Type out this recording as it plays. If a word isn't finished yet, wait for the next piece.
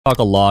Talk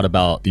a lot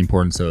about the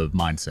importance of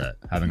mindset,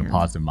 having a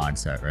positive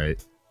mindset,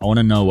 right? I want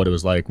to know what it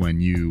was like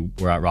when you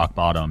were at rock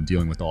bottom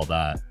dealing with all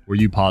that. Were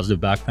you positive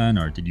back then,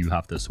 or did you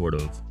have to sort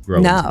of grow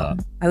into that?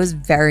 No, I was a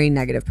very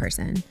negative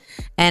person.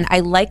 And I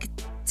like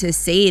to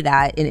say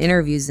that in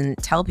interviews and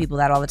tell people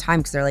that all the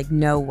time because they're like,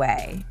 no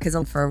way. Because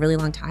for a really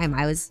long time,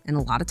 I was in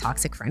a lot of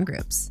toxic friend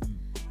groups.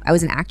 I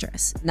was an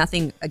actress.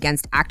 Nothing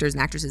against actors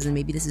and actresses, and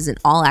maybe this isn't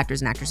all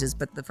actors and actresses,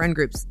 but the friend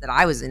groups that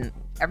I was in,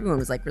 everyone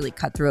was like really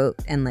cutthroat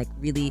and like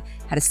really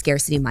had a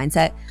scarcity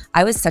mindset.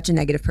 I was such a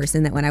negative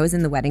person that when I was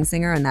in The Wedding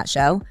Singer on that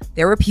show,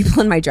 there were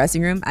people in my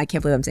dressing room, I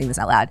can't believe I'm saying this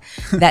out loud,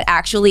 that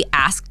actually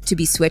asked to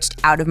be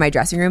switched out of my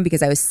dressing room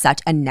because I was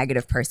such a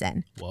negative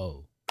person.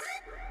 Whoa.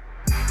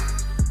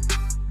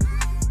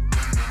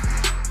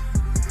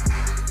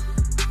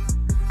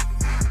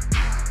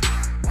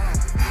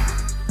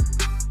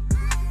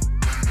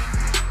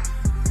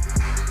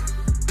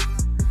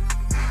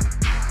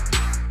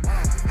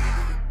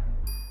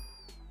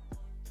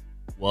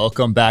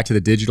 Welcome back to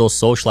the Digital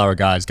Social Hour,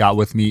 guys. Got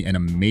with me an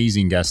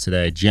amazing guest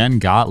today, Jen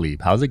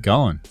Gottlieb. How's it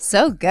going?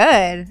 So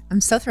good.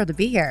 I'm so thrilled to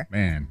be here.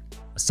 Man,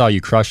 I saw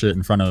you crush it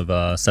in front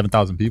of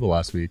 7,000 people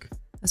last week.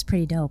 That was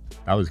pretty dope.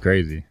 That was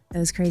crazy. That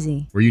was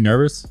crazy. Were you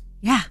nervous?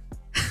 Yeah.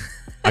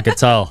 I could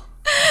tell.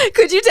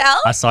 Could you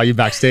tell? I saw you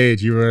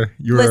backstage. You were.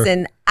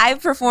 Listen, I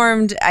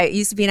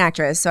used to be an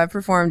actress, so I've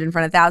performed in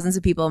front of thousands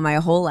of people my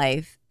whole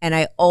life, and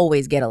I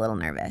always get a little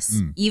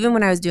nervous. Even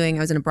when I was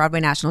in a Broadway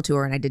national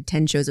tour and I did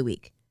 10 shows a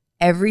week.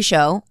 Every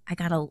show, I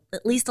got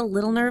at least a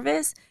little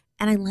nervous,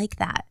 and I like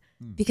that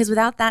because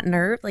without that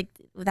nerve, like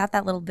without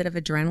that little bit of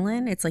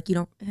adrenaline, it's like it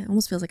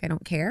almost feels like I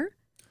don't care.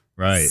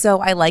 Right. So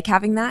I like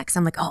having that because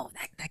I'm like, oh,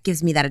 that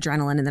gives me that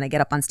adrenaline, and then I get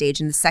up on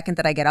stage, and the second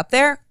that I get up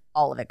there,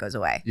 all of it goes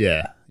away.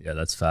 Yeah,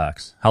 that's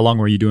facts. How long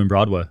were you doing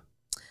Broadway?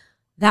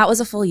 That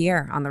was a full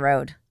year on the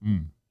road.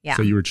 Yeah.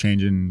 So you were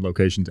changing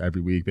locations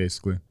every week,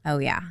 basically? Oh,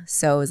 yeah.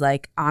 So it was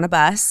like on a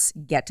bus,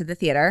 get to the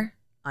theater,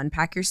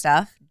 unpack your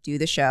stuff, do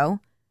the show,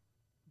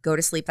 go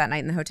to sleep that night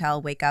in the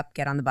hotel, wake up,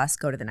 get on the bus,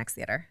 go to the next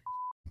theater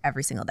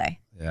every single day.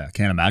 Yeah, I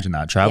can't imagine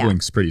that.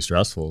 Traveling's pretty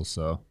stressful.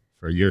 So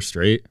for a year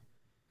straight.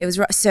 It was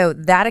so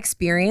that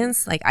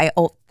experience, like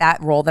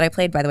that role that I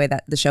played, by the way,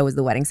 that the show was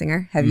The Wedding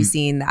Singer. Have you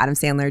seen the Adam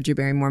Sandler, Drew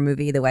Barrymore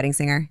movie, The Wedding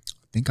Singer?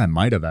 I think I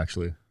might have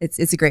actually. It's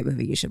a great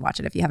movie. You should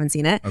watch it if you haven't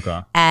seen it. Okay.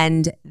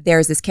 And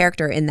there's this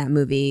character in that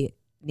movie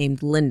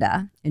named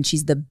Linda, and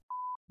she's the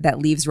that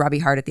leaves Robbie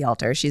Hart at the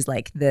altar. She's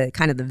like the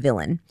kind of the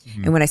villain.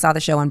 And when I saw the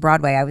show on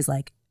Broadway, I was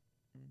like,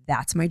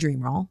 that's my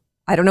dream role.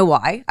 I don't know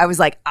why. I was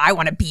like, I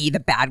want to be the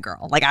bad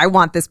girl. Like, I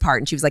want this part.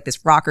 And she was like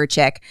this rocker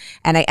chick.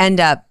 And I end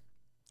up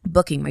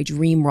booking my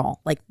dream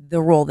role, like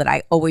the role that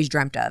I always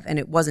dreamt of. And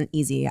it wasn't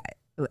easy. I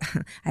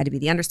had to be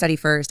the understudy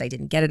first. I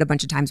didn't get it a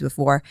bunch of times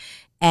before.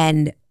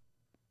 And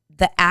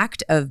the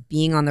act of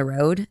being on the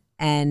road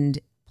and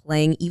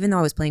playing, even though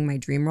I was playing my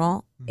dream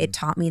role, it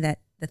taught me that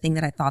the thing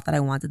that I thought that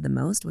I wanted the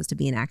most was to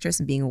be an actress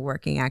and being a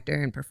working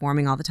actor and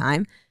performing all the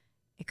time.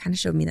 It kind of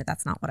showed me that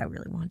that's not what I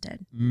really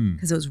wanted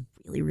because it was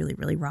really, really,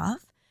 really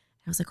rough.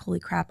 I was like, holy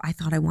crap, I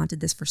thought I wanted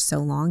this for so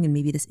long and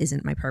maybe this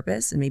isn't my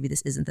purpose and maybe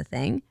this isn't the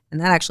thing. And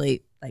that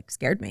actually like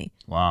scared me.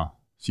 Wow.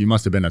 So you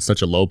must have been at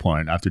such a low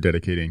point after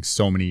dedicating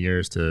so many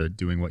years to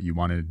doing what you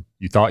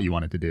thought you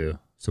wanted to do.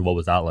 So what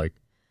was that like?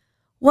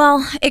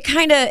 Well, it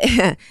kind of,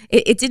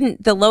 it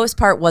didn't, the lowest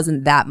part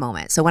wasn't that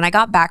moment. So when I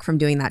got back from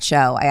doing that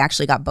show, I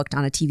actually got booked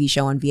on a TV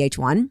show on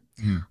VH1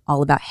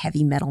 all about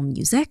heavy metal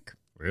music.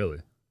 Really?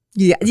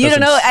 Yeah, you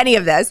don't know any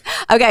of this.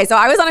 Okay, so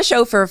I was on a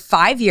show for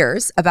 5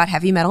 years about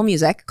heavy metal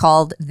music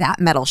called That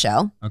Metal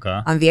Show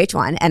on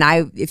VH1.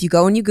 And if you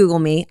go and you Google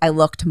me, I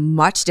looked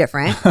much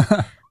different.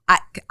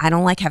 I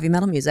don't like heavy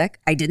metal music.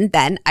 I didn't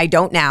then. I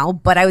don't now.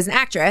 But I was an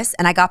actress,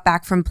 and I got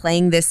back from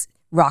playing this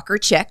rocker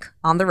chick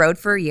on the road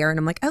for a year. And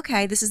I'm like,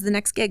 okay, this is the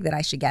next gig that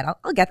I should get.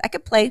 I'll get. I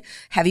could play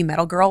heavy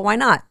metal girl. Why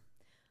not?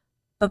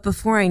 But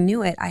before I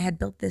knew it, I had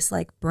built this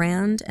like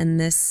brand and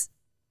this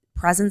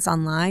presence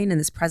online and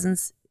this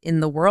presence in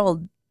the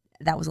world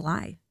that was a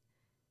lie.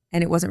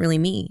 And it wasn't really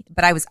me,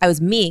 but I was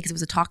me because it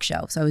was a talk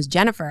show. So I was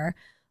Jennifer,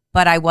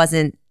 but I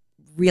wasn't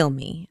real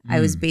me.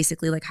 I was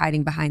basically like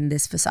hiding behind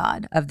this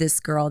facade of this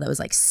girl that was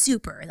like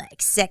super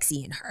like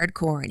sexy and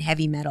hardcore and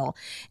heavy metal.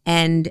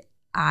 And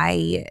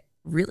I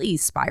really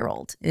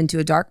spiraled into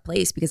a dark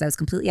place because I was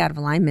completely out of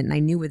alignment. And I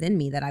knew within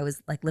me that I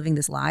was like living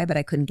this lie, but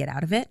I couldn't get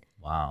out of it.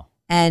 Wow.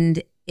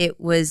 And it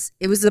was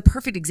the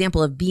perfect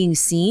example of being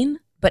seen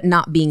but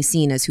not being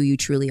seen as who you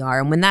truly are.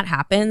 And when that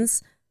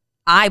happens,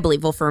 I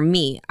believe, well, for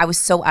me, I was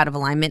so out of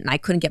alignment and I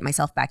couldn't get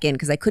myself back in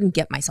because I couldn't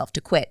get myself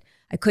to quit.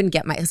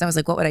 Because I was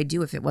like, what would I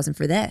do if it wasn't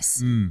for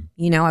this? And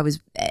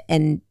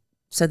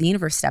so the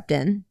universe stepped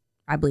in.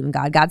 I believe in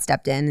God. God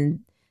stepped in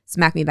and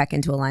smacked me back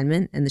into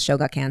alignment, and the show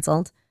got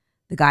canceled.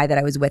 The guy that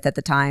I was with at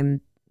the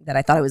time that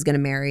I thought I was going to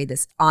marry,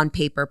 this on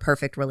paper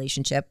perfect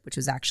relationship, which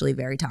was actually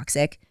very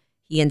toxic,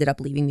 he ended up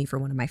leaving me for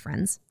one of my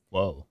friends.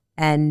 Whoa.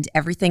 And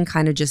everything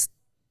kind of just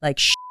like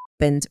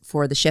happened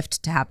for the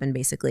shift to happen,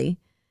 basically.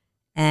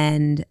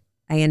 And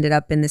I ended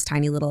up in this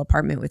tiny little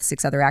apartment with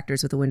 6 other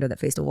actors with a window that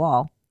faced a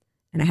wall.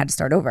 and I had to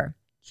start over.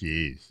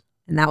 Jeez.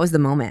 And that was the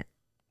moment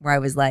where I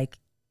was like,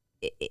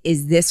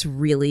 is this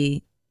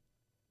really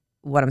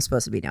what I'm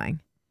supposed to be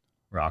doing?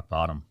 Rock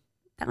bottom.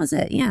 That was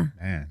it. Yeah.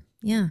 Man.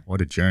 Yeah.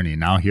 What a journey.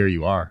 Now here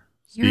you are.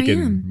 Here I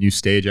Speaking am. new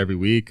stage every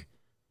week.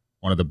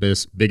 One of the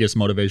biggest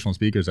motivational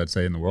speakers, I'd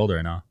say, in the world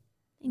right now.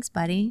 Thanks,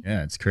 buddy.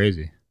 Yeah, it's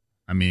crazy.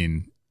 I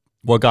mean,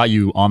 what got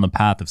you on the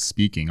path of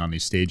speaking on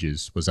these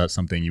stages? Was that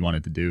something you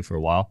wanted to do for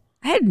a while?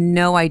 I had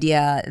no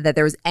idea that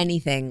there was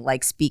anything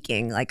like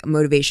speaking, like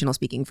motivational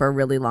speaking, for a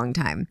really long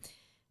time.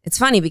 It's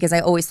funny because I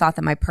always thought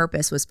that my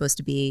purpose was supposed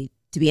to be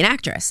an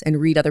actress and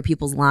read other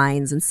people's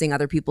lines and sing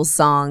other people's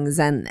songs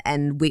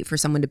and wait for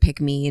someone to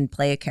pick me and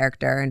play a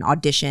character and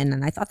audition.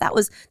 And I thought that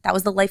was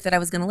the life that I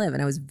was going to live.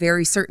 And I was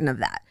very certain of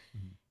that.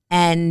 Mm-hmm.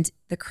 And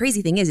the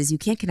crazy thing is you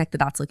can't connect the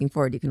dots looking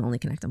forward. You can only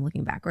connect them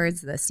looking backwards.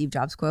 The Steve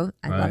Jobs quote.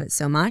 I love it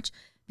so much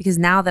because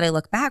now that I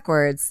look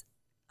backwards,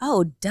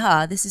 oh,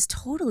 duh, this is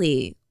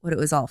totally what it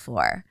was all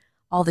for.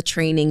 All the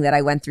training that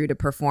I went through to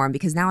perform,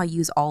 because now I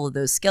use all of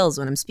those skills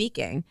when I'm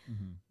speaking.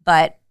 Mm-hmm.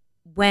 But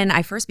when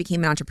I first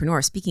became an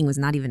entrepreneur, speaking was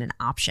not even an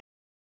option.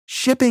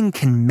 Shipping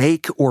can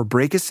make or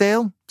break a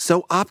sale,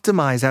 so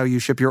optimize how you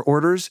ship your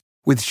orders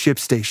with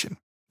ShipStation.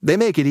 They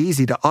make it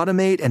easy to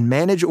automate and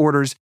manage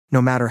orders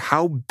no matter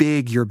how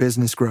big your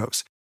business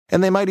grows.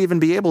 And they might even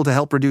be able to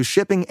help reduce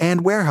shipping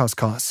and warehouse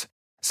costs.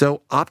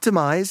 So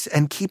optimize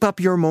and keep up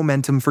your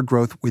momentum for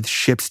growth with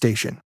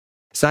ShipStation.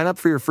 Sign up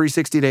for your free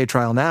 60-day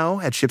trial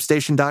now at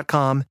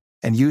ShipStation.com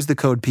and use the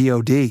code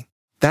POD.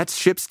 That's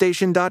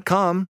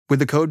ShipStation.com with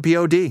the code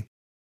POD.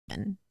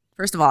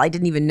 First of all, I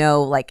didn't even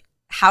know like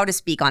how to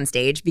speak on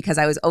stage because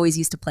I was always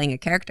used to playing a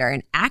character,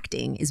 and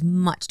acting is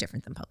much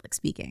different than public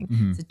speaking.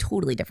 Mm-hmm. It's a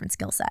totally different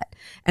skill set.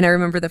 And I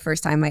remember the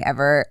first time I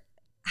ever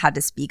had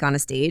to speak on a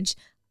stage,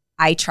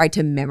 I tried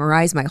to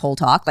memorize my whole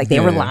talk. Like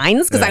they were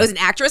lines because I was an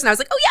actress and I was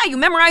like, oh yeah, you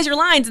memorize your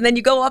lines and then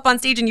you go up on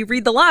stage and you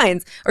read the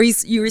lines or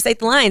you recite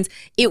the lines.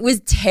 It was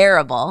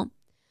terrible.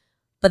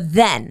 But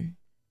then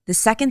the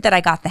second that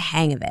I got the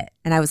hang of it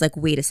and I was like,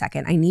 wait a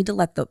second, I need to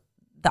let the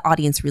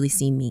audience really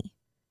see me.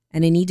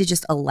 And I need to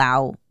just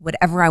allow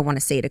whatever I want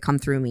to say to come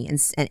through me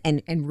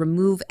and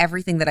remove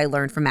everything that I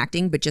learned from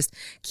acting, but just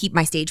keep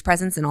my stage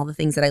presence and all the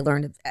things that I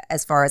learned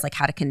as far as like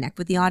how to connect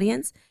with the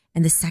audience.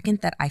 And the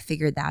second that I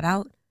figured that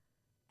out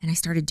and I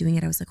started doing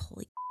it, I was like,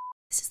 holy,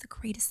 this is the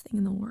greatest thing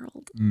in the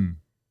world. Mm.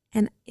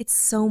 And it's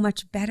so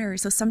much better.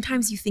 So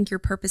sometimes you think your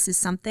purpose is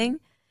something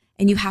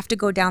and you have to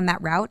go down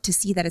that route to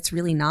see that it's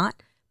really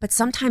not. But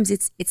sometimes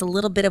it's a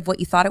little bit of what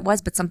you thought it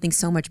was, but something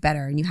so much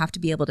better. And you have to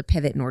be able to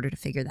pivot in order to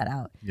figure that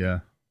out. Yeah.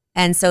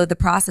 And so the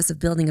process of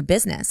building a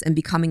business and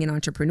becoming an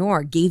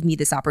entrepreneur gave me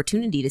this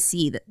opportunity to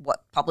see that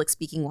what public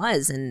speaking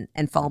was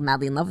and fall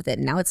madly in love with it.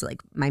 And now it's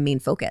like my main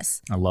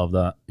focus. I love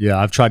that. Yeah,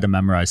 I've tried to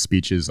memorize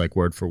speeches like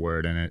word for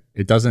word, and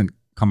it doesn't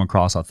come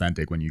across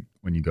authentic when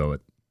you go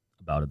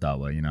about it that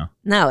way, you know?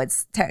 No,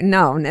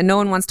 and no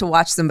one wants to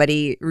watch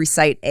somebody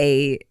recite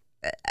a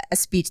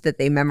speech that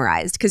they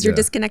memorized because you're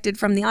disconnected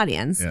from the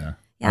audience. Yeah,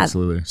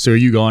 absolutely. So are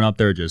you going up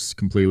there just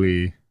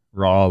completely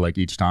raw, like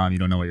each time you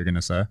don't know what you're going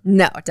to say?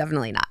 No,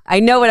 definitely not.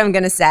 I know what I'm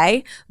going to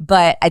say,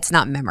 but it's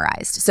not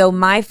memorized. So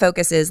my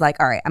focus is like,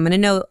 all right, I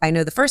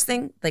know the first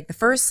thing, like the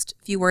first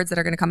few words that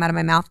are going to come out of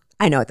my mouth,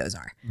 I know what those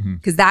are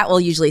because that will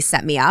usually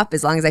set me up.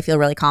 As long as I feel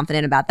really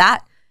confident about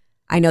that,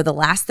 I know the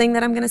last thing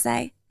that I'm going to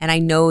say, and I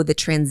know the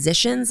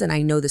transitions and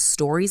I know the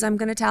stories I'm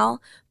going to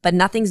tell, but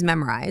nothing's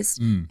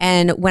memorized.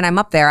 And when I'm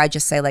up there, I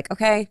just say like,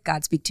 okay,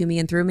 God, speak to me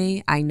and through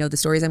me. I know the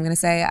stories I'm going to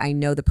say. I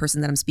know the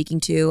person that I'm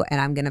speaking to,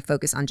 and I'm going to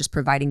focus on just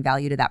providing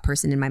value to that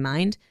person in my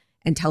mind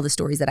and tell the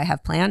stories that I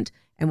have planned,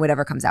 and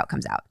whatever comes out,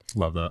 comes out.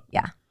 Love that.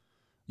 Yeah.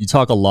 You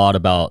talk a lot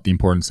about the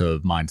importance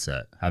of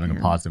mindset, having a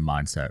positive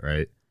mindset,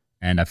 right?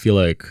 And I feel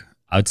like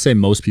I'd say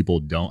most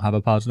people don't have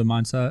a positive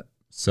mindset.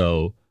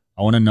 So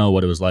I want to know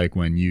what it was like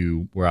when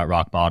you were at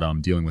rock bottom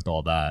dealing with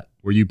all that.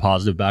 Were you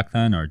positive back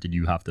then, or did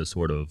you have to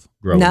sort of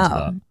grow into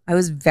that? No, I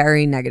was a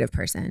very negative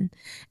person.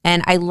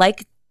 And I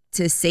like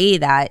to say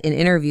that in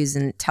interviews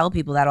and tell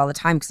people that all the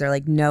time because they're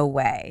like, no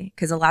way.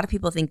 Because a lot of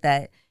people think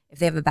that if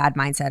they have a bad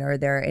mindset or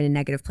they're in a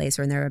negative place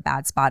or they're in a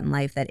bad spot in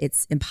life, that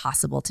it's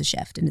impossible to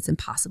shift and it's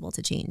impossible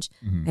to change.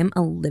 I'm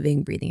a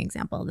living, breathing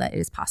example that it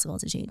is possible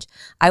to change.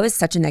 I was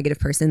such a negative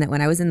person that when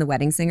I was in The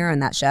Wedding Singer on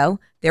that show,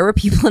 there were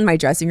people in my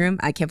dressing room,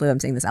 I can't believe I'm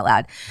saying this out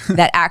loud,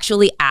 that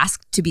actually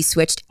asked to be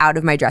switched out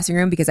of my dressing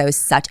room because I was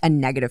such a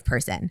negative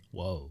person.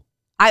 Whoa.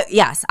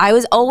 I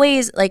was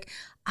always like,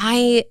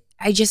 I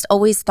just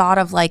always thought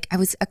of like, I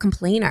was a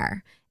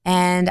complainer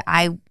and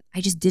I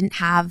just didn't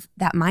have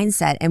that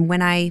mindset.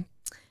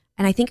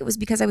 And I think it was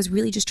because I was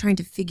really just trying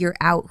to figure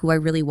out who I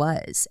really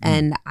was.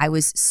 And I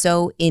was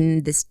so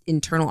in this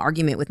internal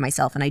argument with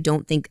myself. And I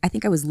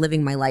think I was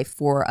living my life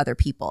for other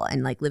people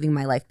and like living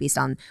my life based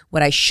on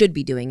what I should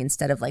be doing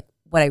instead of like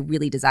what I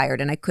really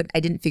desired. And I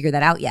didn't figure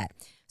that out yet.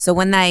 So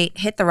when I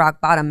hit the rock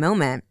bottom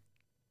moment,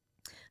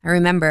 I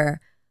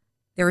remember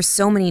there were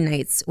so many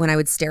nights when I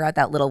would stare out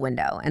that little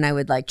window and I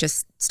would like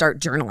just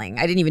start journaling.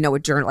 I didn't even know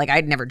what journal, like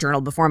I'd never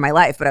journaled before in my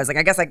life, but I was like,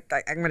 I guess I'm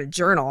going to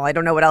journal. I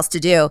don't know what else to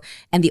do.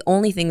 And the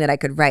only thing that I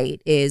could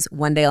write is,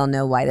 one day I'll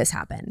know why this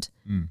happened.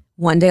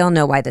 One day I'll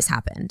know why this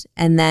happened.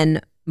 And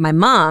then my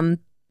mom,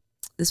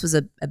 this was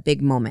a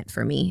big moment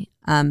for me.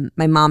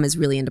 My mom is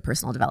really into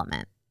personal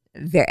development.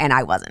 And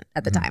I wasn't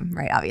at the time,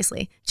 right?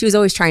 Obviously, she was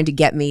always trying to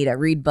get me to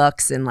read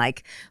books and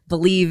like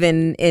believe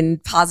in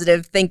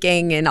positive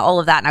thinking and all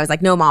of that. And I was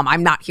like, no, Mom,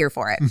 I'm not here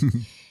for it.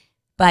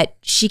 But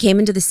she came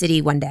into the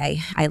city one day.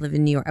 I live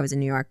in New York. I was in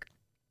New York,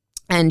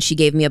 and she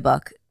gave me a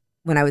book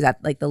when I was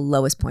at like the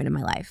lowest point in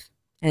my life.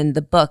 And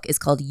the book is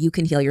called "You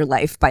Can Heal Your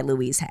Life" by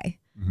Louise Hay.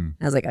 And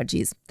I was like, oh,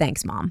 geez,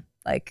 thanks, Mom.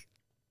 Like,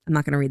 I'm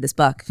not going to read this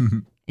book.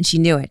 And she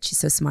knew it. She's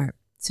so smart.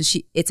 So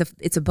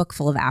it's a book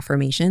full of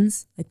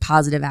affirmations, like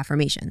positive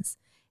affirmations.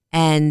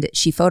 And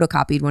she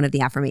photocopied one of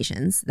the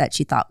affirmations that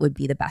she thought would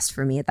be the best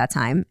for me at that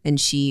time.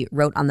 And she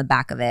wrote on the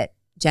back of it,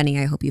 "Jenny,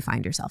 I hope you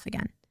find yourself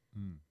again."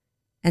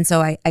 And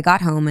so I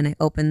got home and I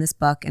opened this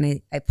book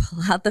and I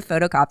pull out the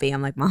photocopy.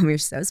 I'm like, Mom, you're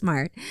so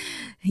smart.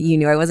 You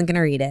knew I wasn't going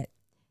to read it.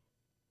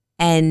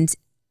 And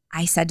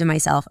I said to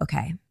myself,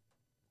 okay,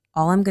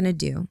 all I'm going to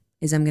do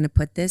is I'm going to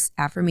put this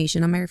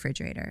affirmation on my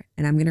refrigerator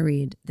and I'm going to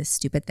read this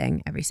stupid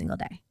thing every single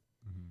day.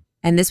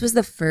 And this was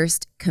the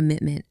first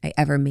commitment I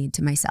ever made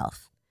to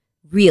myself,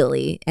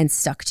 really, and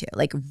stuck to,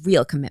 like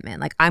real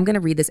commitment. Like, I'm going to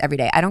read this every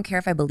day. I don't care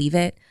if I believe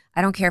it.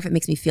 I don't care if it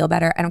makes me feel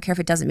better. I don't care if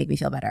it doesn't make me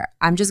feel better.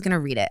 I'm just going to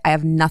read it. I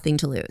have nothing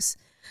to lose.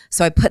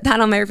 So I put that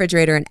on my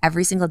refrigerator, and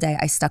every single day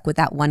I stuck with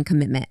that one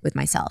commitment with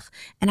myself.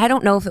 And I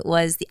don't know if it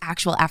was the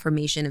actual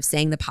affirmation of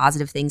saying the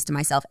positive things to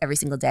myself every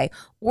single day,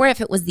 or if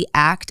it was the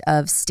act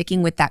of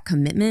sticking with that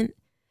commitment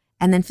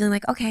and then feeling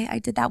like, okay, I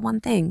did that one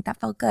thing.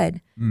 That felt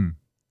good.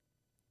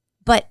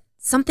 But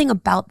something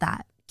about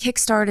that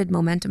kickstarted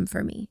momentum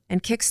for me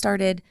and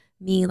kickstarted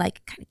me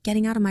like kind of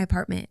getting out of my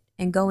apartment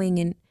and going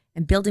and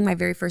building my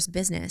very first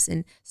business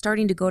and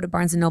starting to go to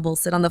Barnes & Noble,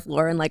 sit on the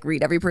floor and like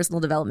read every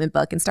personal development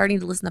book and starting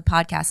to listen to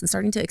podcasts and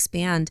starting to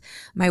expand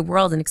my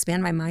world and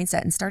expand my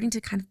mindset and starting to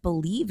kind of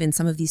believe in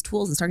some of these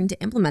tools and starting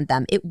to implement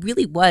them. It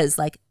really was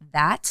like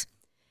that.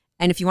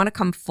 And if you want to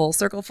come full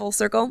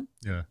circle,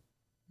 yeah,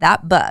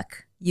 that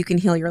book, You Can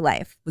Heal Your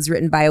Life, was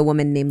written by a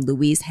woman named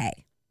Louise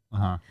Hay.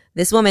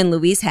 This woman,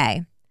 Louise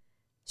Hay,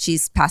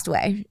 she's passed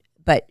away,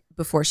 but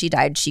before she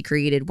died, she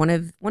created one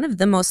of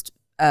the most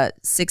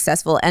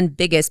successful and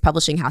biggest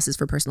publishing houses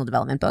for personal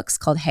development books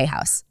called Hay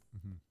House.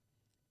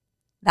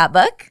 That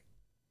book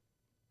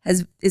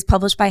is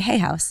published by Hay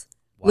House,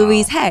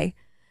 Louise Hay.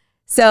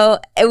 So,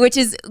 which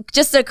is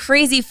just a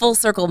crazy full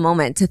circle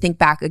moment to think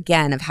back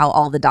again of how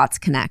all the dots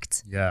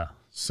connect. Yeah,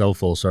 so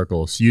full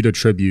circle. So you'd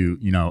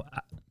attribute,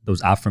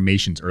 those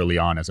affirmations early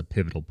on as a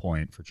pivotal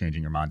point for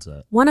changing your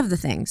mindset. One of the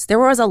things, there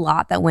was a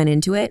lot that went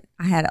into it.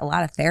 I had a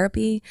lot of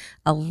therapy,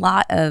 a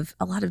lot of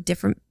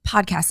different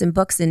podcasts and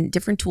books and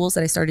different tools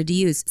that I started to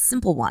use.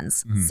 Simple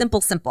ones,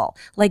 simple,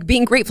 like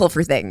being grateful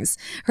for things,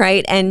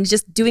 right? And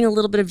just doing a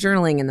little bit of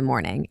journaling in the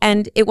morning.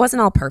 And it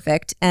wasn't all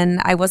perfect.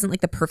 And I wasn't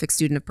like the perfect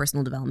student of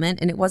personal development.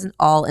 And it wasn't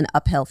all an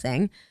uphill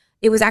thing.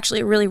 It was actually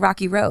a really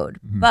rocky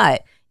road,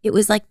 but it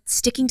was like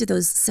sticking to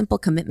those simple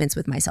commitments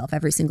with myself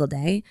every single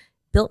day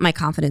built my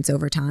confidence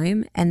over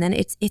time. And then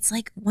it's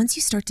like once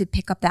you start to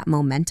pick up that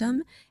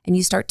momentum and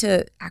you start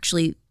to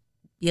actually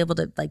be able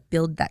to like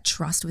build that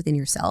trust within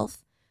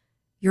yourself,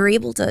 you're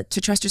able to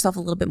trust yourself a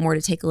little bit more,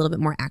 to take a little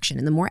bit more action.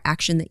 And the more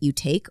action that you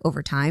take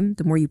over time,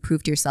 the more you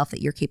prove to yourself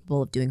that you're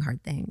capable of doing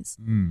hard things.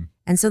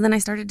 And so then I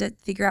started to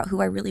figure out who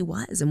I really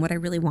was and what I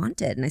really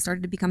wanted. And I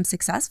started to become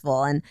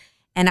successful. And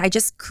I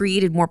just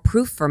created more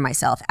proof for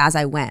myself as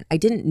I went. I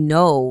didn't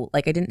know,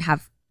 like I didn't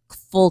have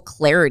full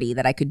clarity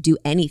that I could do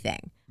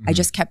anything. I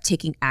just kept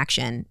taking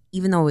action,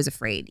 even though I was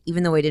afraid,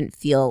 even though I didn't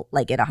feel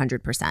like it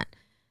 100%.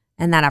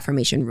 And that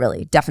affirmation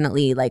really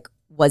definitely like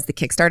was the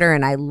Kickstarter.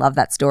 And I love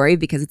that story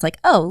because it's like,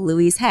 oh,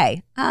 Louise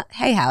Hay,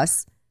 Hay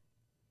House.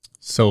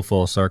 So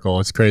full circle.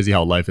 It's crazy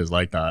how life is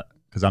like that,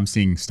 because I'm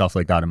seeing stuff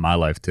like that in my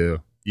life too.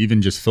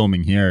 Even just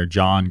filming here,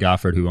 John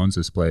Gafford, who owns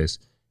this place,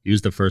 he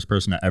was the first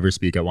person to ever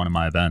speak at one of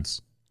my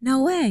events.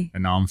 No way.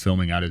 And now I'm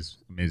filming at his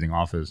amazing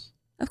office.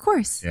 Of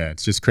course. Yeah,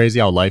 it's just crazy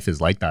how life is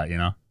like that,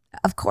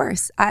 Of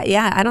course.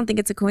 I don't think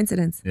it's a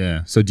coincidence.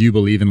 Yeah. So do you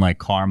believe in like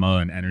karma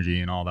and energy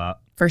and all that?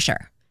 For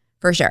sure.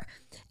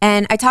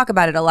 And I talk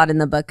about it a lot in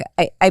the book.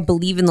 I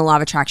believe in the law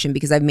of attraction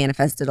because I've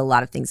manifested a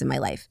lot of things in my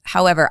life.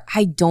 However,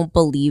 I don't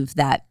believe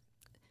that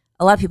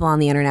a lot of people on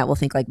the internet will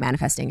think like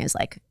manifesting is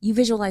like you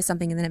visualize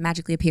something and then it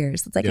magically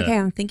appears. It's like, okay,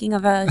 I'm thinking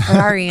of a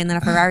Ferrari and then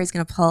a Ferrari is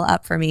going to pull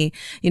up for me,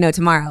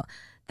 tomorrow.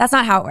 That's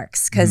not how it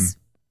works. Because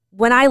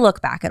when I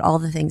look back at all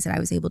the things that I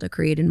was able to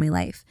create in my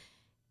life,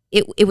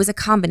 it was a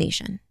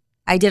combination.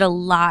 I did a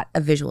lot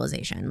of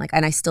visualization,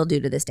 and I still do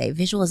to this day.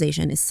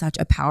 Visualization is such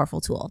a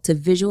powerful tool to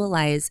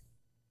visualize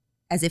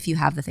as if you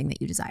have the thing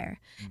that you desire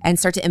and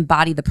start to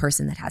embody the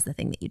person that has the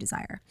thing that you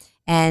desire.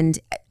 And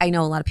I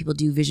know a lot of people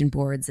do vision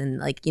boards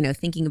and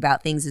thinking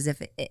about things as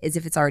if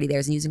it's already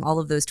theirs and using all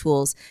of those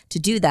tools to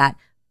do that.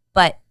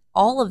 But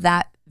all of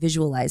that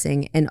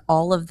visualizing and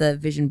all of the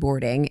vision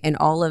boarding and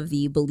all of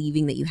the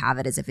believing that you have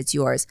it as if it's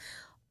yours,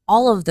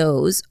 all of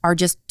those are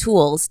just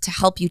tools to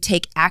help you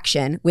take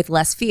action with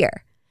less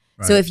fear.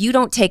 Right. So if you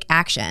don't take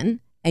action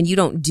and you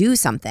don't do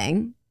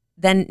something,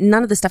 then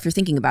none of the stuff you're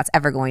thinking about is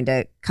ever going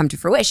to come to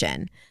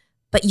fruition.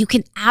 But you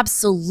can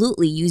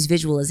absolutely use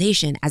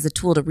visualization as a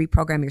tool to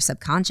reprogram your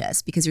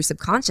subconscious, because your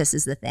subconscious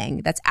is the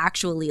thing that's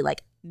actually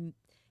like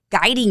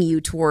guiding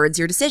you towards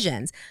your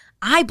decisions.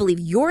 I believe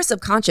your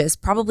subconscious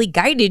probably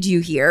guided you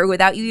here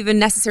without you even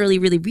necessarily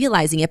really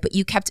realizing it, but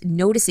you kept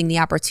noticing the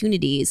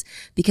opportunities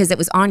because it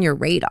was on your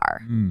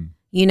radar.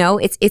 You know,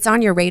 it's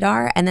on your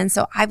radar. And then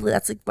so I believe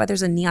that's like why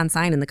there's a neon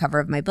sign in the cover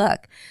of my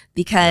book,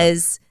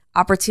 because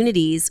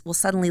opportunities will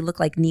suddenly look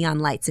like neon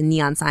lights and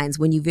neon signs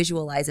when you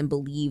visualize and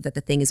believe that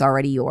the thing is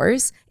already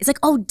yours. It's like,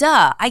 oh,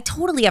 duh, I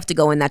totally have to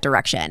go in that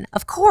direction.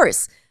 Of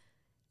course.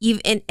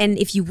 And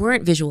if you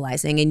weren't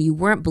visualizing and you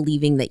weren't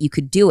believing that you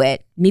could do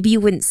it, maybe you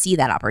wouldn't see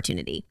that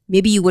opportunity.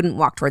 Maybe you wouldn't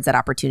walk towards that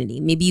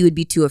opportunity. Maybe you would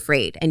be too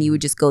afraid and you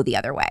would just go the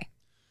other way.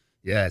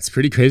 Yeah, it's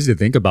pretty crazy to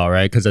think about,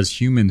 right? Because as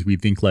humans, we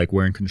think like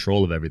we're in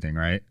control of everything,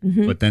 right?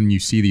 But then you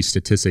see these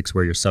statistics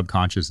where your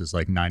subconscious is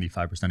like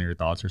 95% of your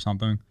thoughts or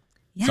something.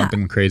 Yeah.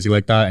 Something crazy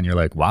like that. And you're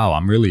like, wow,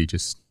 I'm really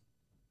just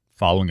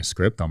following a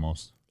script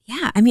almost.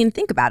 Yeah. I mean,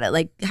 think about it.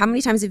 Like, how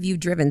many times have you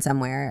driven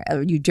somewhere,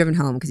 or you've driven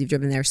home because you've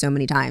driven there so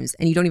many times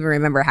and you don't even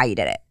remember how you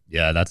did it?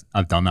 Yeah,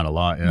 I've done that a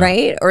lot. Yeah.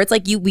 Right? Or it's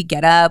like we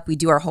get up, we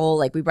do our whole,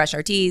 like we brush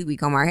our teeth, we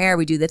comb our hair,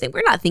 we do the thing.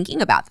 We're not thinking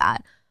about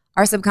that.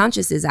 Our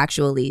subconscious is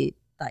actually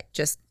like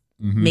just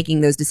making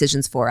those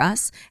decisions for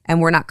us,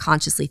 and we're not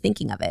consciously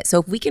thinking of it.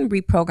 So if we can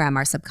reprogram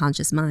our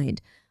subconscious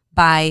mind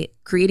by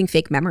creating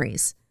fake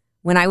memories.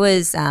 When I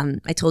was,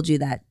 I told you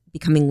that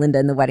becoming Linda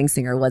in The Wedding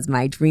Singer was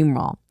my dream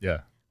role.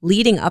 Yeah.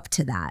 Leading up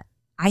to that,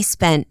 I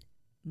spent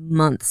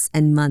months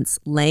and months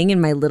laying in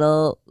my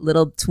little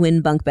twin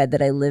bunk bed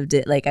that I lived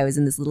in. Like I was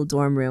in this little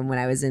dorm room when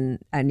I was in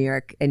New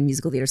York in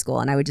musical theater school,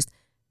 and I would just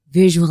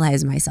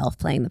visualize myself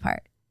playing the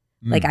part.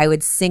 Like I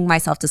would sing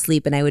myself to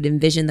sleep, and I would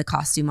envision the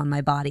costume on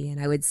my body,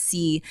 and I would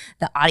see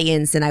the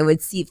audience, and I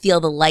would feel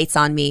the lights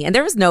on me. And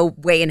there was no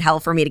way in hell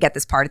for me to get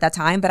this part at that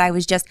time, but I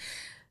was just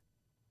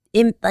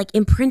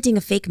imprinting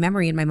a fake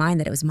memory in my mind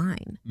that it was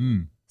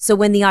mine. So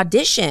when the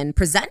audition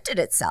presented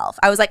itself,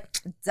 I was like,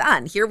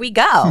 done, here we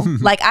go.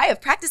 Like I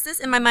have practiced this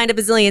in my mind a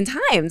bazillion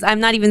times.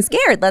 I'm not even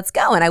scared. Let's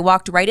go. And I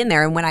walked right in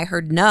there. And when I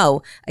heard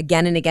no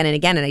again and again and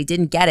again, and I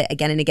didn't get it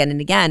again and again and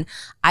again,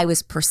 I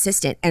was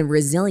persistent and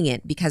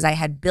resilient because I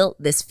had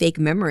built this fake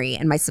memory,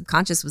 and my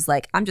subconscious was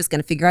like, I'm just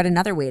going to figure out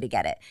another way to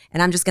get it.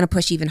 And I'm just going to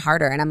push even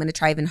harder, and I'm going to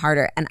try even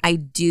harder. And I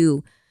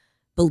do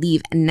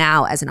believe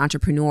now as an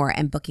entrepreneur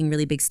and booking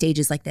really big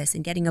stages like this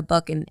and getting a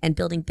book and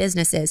building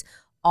businesses,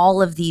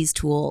 all of these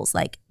tools,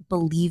 like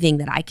believing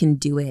that I can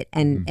do it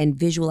and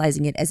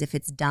visualizing it as if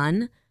it's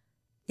done,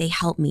 they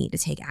help me to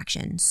take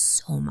action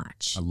so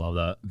much. I love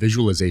that.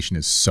 Visualization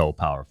is so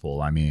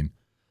powerful. I mean,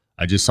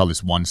 I just saw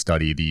this one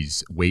study,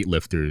 these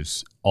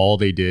weightlifters, all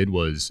they did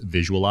was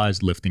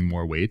visualize lifting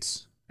more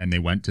weights, and they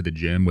went to the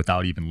gym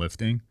without even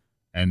lifting,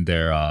 and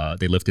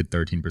they lifted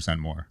 13%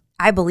 more.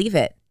 I believe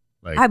it.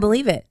 Like, I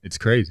believe it. It's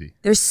crazy.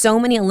 There's so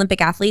many Olympic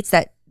athletes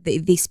that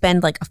they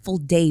spend like a full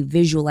day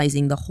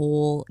visualizing the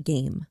whole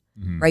game,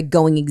 right?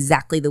 Going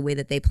exactly the way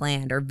that they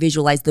planned, or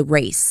visualize the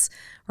race,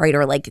 right?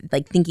 Or like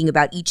thinking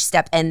about each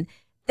step. And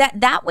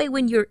that way,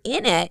 when you're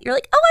in it, you're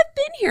like, oh, I've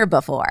been here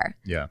before.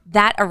 Yeah.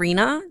 That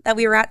arena that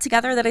we were at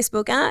together that I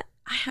spoke at,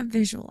 I have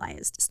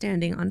visualized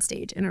standing on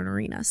stage in an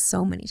arena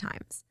so many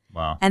times.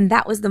 Wow. And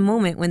that was the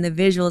moment when the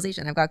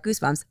visualization, I've got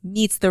goosebumps,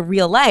 meets the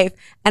real life.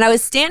 And I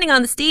was standing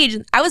on the stage,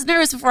 and I was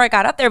nervous before I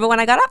got up there. But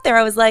when I got up there,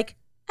 I was like,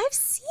 I've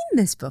seen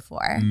this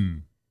before.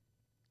 Isn't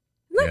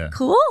that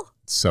cool?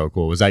 It's so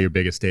cool. Was that your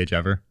biggest stage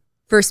ever?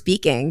 For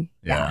speaking.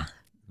 Yeah.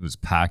 It was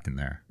packed in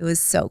there. It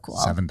was so cool.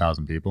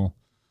 7,000 people.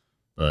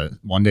 But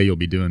one day you'll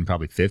be doing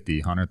probably 50,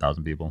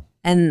 100,000 people.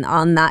 And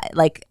on that,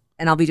 like,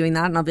 and I'll be doing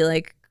that, and I'll be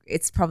like,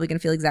 it's probably going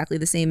to feel exactly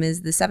the same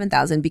as the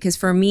 7,000. Because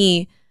for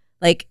me,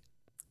 like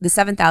the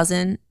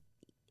 7,000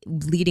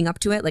 leading up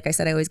to it, like I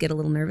said, I always get a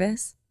little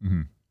nervous.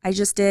 I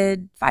just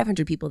did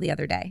 500 people the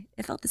other day.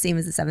 It felt the same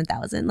as the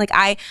 7,000. Like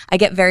I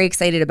get very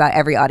excited about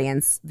every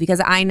audience,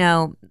 because I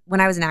know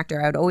when I was an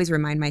actor, I would always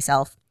remind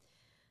myself,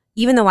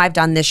 even though I've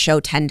done this show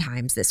 10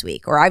 times this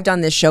week, or I've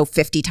done this show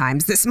 50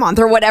 times this month,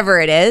 or whatever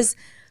it is,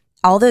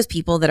 all those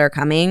people that are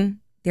coming,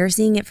 they're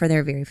seeing it for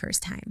their very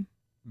first time.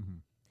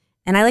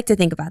 And I like to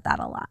think about that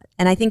a lot.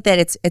 And I think that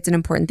it's an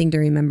important thing to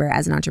remember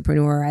as an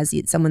entrepreneur, or as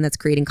someone that's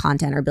creating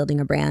content or building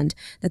a brand,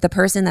 that the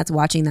person that's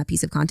watching that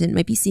piece of content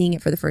might be seeing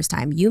it for the first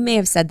time. You may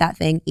have said that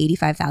thing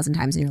 85,000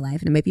 times in your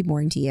life, and it might be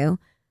boring to you,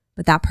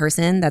 but that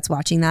person that's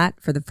watching that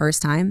for the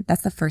first time,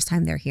 that's the first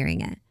time they're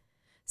hearing it.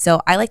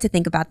 So I like to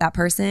think about that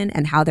person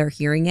and how they're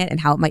hearing it and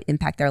how it might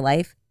impact their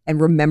life,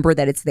 and remember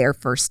that it's their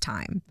first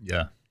time.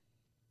 Yeah.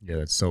 Yeah,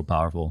 that's so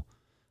powerful.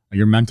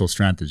 Your mental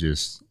strength is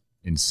just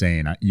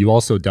insane. You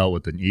also dealt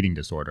with an eating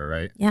disorder,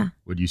 right? Yeah.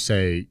 Would you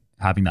say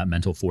having that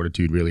mental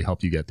fortitude really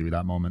helped you get through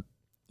that moment?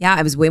 Yeah,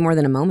 it was way more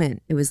than a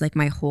moment. It was like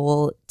my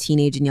whole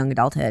teenage and young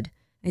adulthood.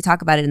 I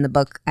talk about it in the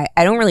book.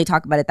 I don't really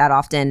talk about it that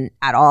often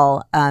at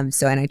all. And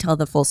I tell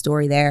the full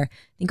story there.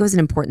 I think it was an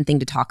important thing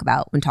to talk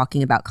about when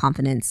talking about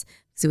confidence,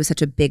 because it was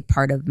such a big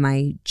part of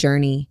my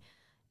journey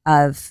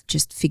of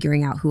just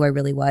figuring out who I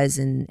really was.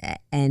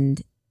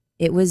 And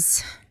it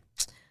was,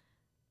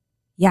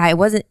 yeah, it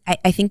wasn't,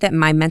 I think that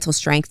my mental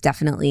strength,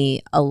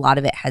 definitely a lot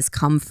of it has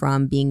come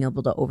from being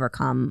able to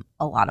overcome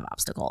a lot of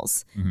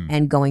obstacles.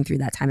 And going through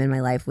that time in my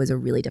life was a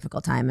really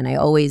difficult time. And I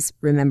always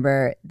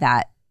remember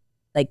that,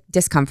 like,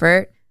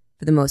 discomfort,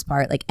 for the most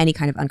part, like any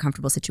kind of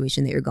uncomfortable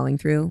situation that you're going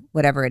through,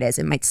 whatever it is,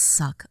 it might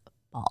suck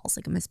balls.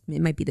 Like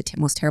it might be the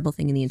most terrible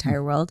thing in the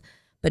entire world.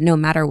 But no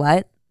matter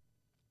what,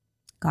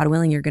 God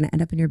willing, you're going to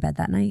end up in your bed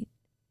that night,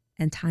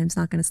 and time's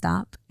not going to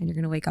stop, and you're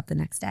going to wake up the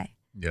next day.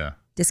 Yeah.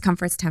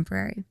 Discomfort's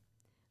temporary.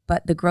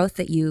 But the growth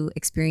that you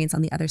experience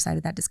on the other side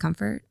of that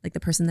discomfort, like the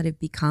person that I've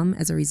become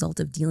as a result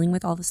of dealing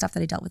with all the stuff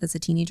that I dealt with as a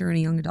teenager and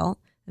a young adult,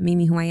 that made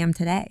me who I am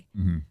today,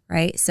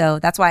 right? So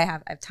that's why I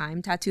have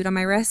time tattooed on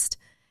my wrist,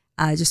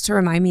 just to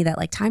remind me that,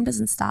 like, time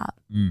doesn't stop.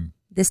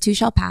 This too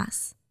shall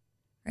pass,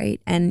 right?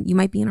 And you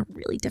might be in a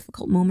really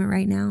difficult moment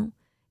right now.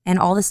 And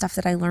all the stuff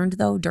that I learned,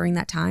 though, during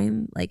that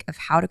time, like, of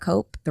how to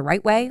cope the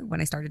right way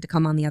when I started to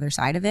come on the other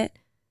side of it,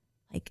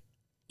 like,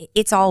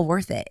 it's all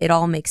worth it. It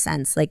all makes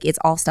sense. Like, it's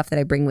all stuff that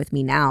I bring with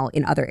me now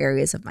in other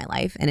areas of my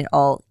life. And it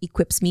all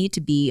equips me to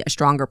be a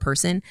stronger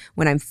person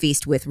when I'm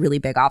faced with really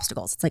big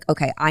obstacles. It's like,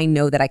 okay, I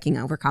know that I can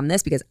overcome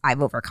this because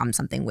I've overcome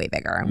something way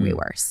bigger and way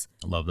worse.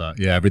 I love that.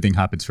 Yeah, everything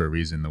happens for a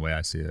reason, the way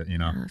I see it, you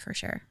know? For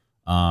sure.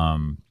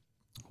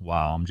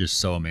 Wow, I'm just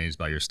so amazed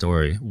by your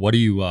story. What are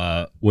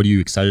you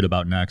excited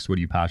about next? What are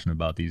you passionate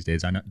about these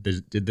days? I know,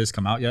 did this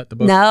come out yet, the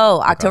book?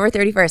 No, October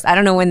 31st. I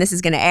don't know when this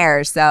is going to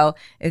air. So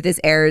if this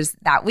airs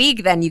that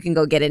week, then you can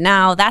go get it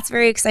now. That's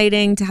very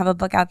exciting to have a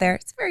book out there.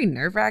 It's very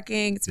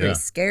nerve-wracking. It's very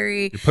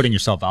scary. You're putting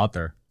yourself out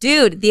there.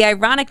 Dude, the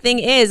ironic thing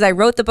is I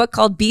wrote the book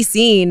called Be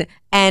Seen,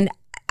 and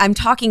I'm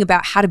talking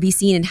about how to be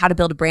seen and how to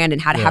build a brand and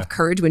how to have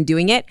courage when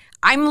doing it.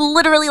 I'm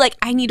literally like,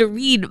 I need to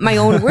read my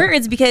own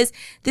words because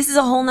this is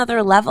a whole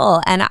nother level.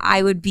 And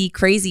I would be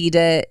crazy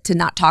to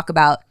not talk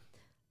about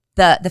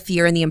the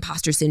fear and the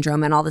imposter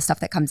syndrome and all the stuff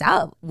that comes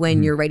out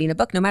when you're writing a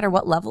book, no matter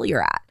what level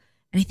you're at.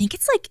 And I think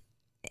it's like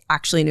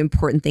actually an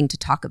important thing to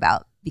talk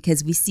about,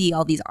 because we see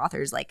all these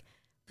authors like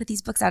put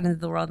these books out into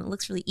the world and it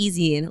looks really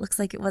easy and it looks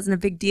like it wasn't a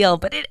big deal,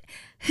 but it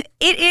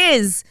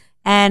is.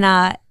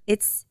 And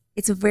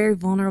it's a very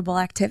vulnerable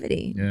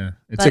activity. Yeah,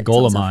 it's a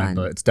goal of mine,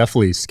 but it's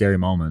definitely a scary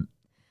moment.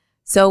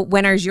 So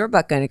when is your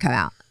book going to come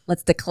out?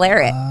 Let's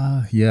declare it.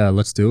 Yeah,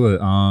 let's do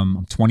it.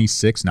 I'm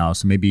 26 now,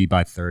 so maybe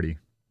by 30.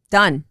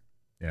 Done.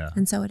 Yeah.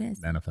 And so it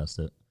is. Manifest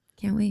it.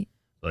 Can't wait.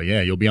 But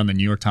yeah, you'll be on the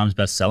New York Times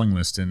best-selling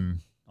list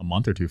in a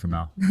month or two from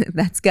now.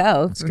 Let's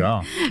go. Let's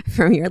go.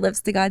 From your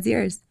lips to God's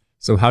ears.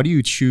 So how do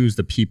you choose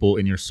the people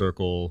in your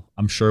circle?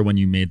 I'm sure when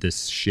you made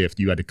this shift,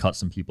 you had to cut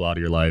some people out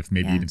of your life,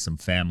 maybe even some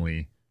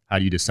family. How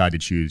do you decide to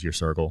choose your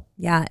circle?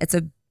 Yeah, it's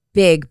a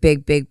big,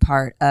 big, big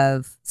part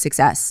of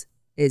success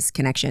is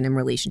connection and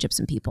relationships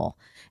and people.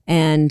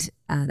 And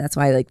that's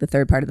why, like, the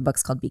third part of the book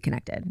is called Be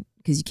Connected,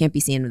 because you can't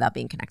be seen without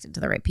being connected to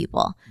the right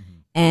people.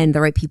 And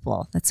the right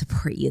people that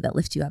support you, that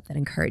lift you up, that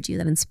encourage you,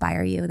 that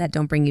inspire you, that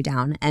don't bring you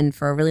down. And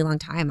for a really long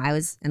time, I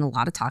was in a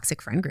lot of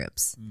toxic friend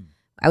groups.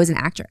 I was an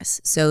actress.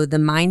 So the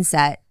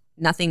mindset,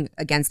 nothing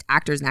against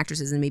actors and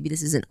actresses, and maybe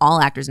this isn't all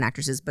actors and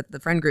actresses, but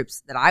the friend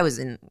groups that I was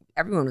in,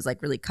 everyone was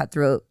like really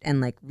cutthroat and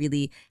like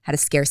really had a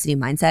scarcity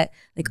mindset.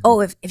 Like, oh,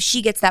 if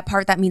she gets that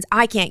part, that means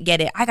I can't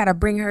get it. I got to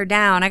bring her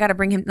down. I got to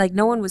bring him. Like,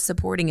 no one was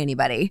supporting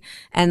anybody.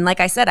 And like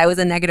I said, I was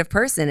a negative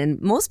person, and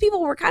most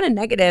people were kind of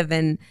negative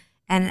and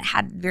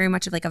had very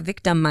much of like a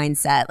victim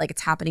mindset, like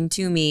it's happening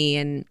to me.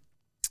 And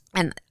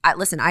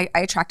I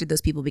attracted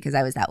those people because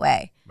I was that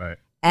way. Right.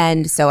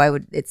 And so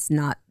it's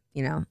not,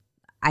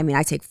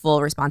 I take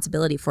full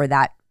responsibility for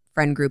that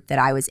friend group that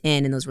I was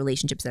in and those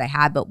relationships that I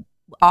had. But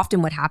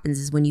often what happens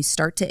is when you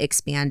start to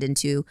expand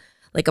into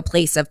like a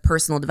place of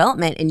personal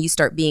development and you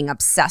start being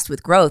obsessed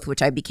with growth,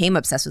 which I became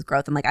obsessed with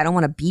growth. I'm like, I don't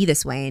want to be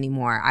this way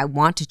anymore. I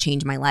want to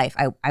change my life.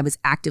 I was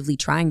actively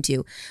trying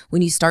to.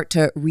 When you start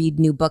to read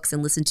new books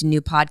and listen to new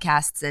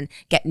podcasts and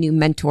get new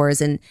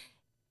mentors, and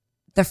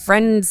the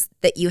friends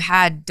that you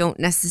had don't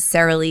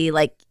necessarily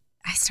like,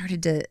 I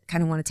started to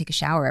kind of want to take a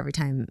shower every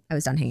time I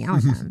was done hanging out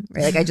with them,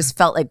 right? Like I just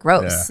felt like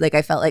gross. Like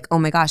I felt like, oh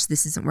my gosh,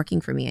 this isn't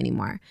working for me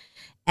anymore.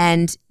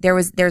 And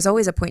there's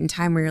always a point in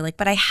time where you're like,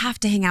 but I have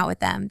to hang out with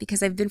them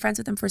because I've been friends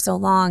with them for so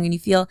long. And you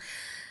feel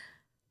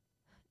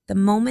the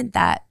moment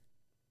that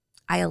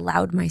I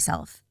allowed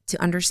myself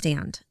to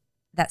understand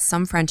that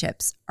some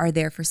friendships are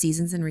there for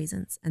seasons and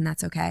reasons, and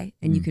that's okay.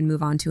 And you can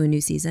move on to a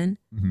new season,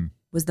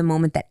 was the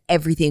moment that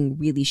everything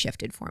really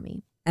shifted for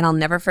me. And I'll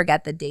never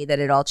forget the day that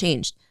it all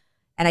changed.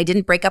 And I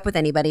didn't break up with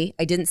anybody.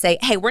 I didn't say,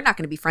 hey, we're not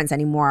going to be friends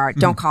anymore.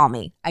 Don't call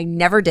me. I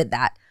never did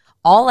that.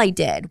 All I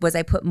did was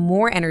I put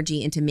more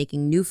energy into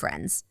making new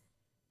friends.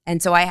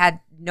 And so I had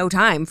no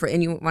time for,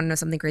 and you want to know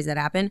something crazy that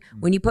happened?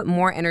 When you put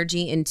more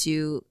energy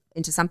into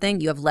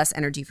something, you have less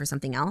energy for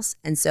something else.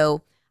 And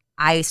so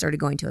I started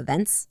going to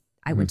events.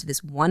 I went to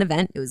this one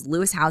event. It was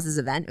Lewis House's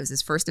event. It was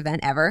his first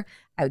event ever.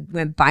 I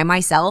went by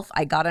myself.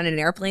 I got on an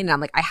airplane and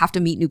I'm like, I have to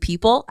meet new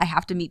people. I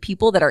have to meet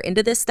people that are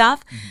into this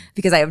stuff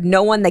because I have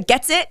no one that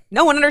gets it.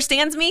 No one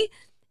understands me.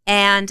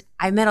 And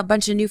I met a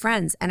bunch of new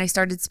friends and I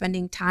started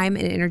spending time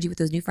and energy with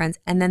those new friends.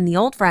 And then the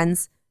old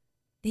friends,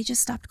 they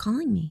just stopped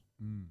calling me.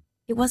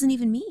 It wasn't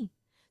even me.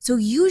 So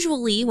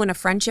usually when a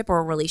friendship or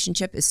a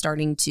relationship is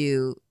starting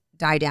to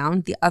die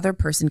down, the other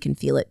person can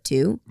feel it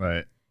too.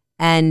 Right.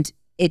 And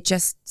it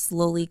just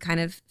slowly kind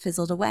of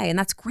fizzled away. And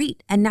that's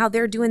great. And now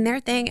they're doing their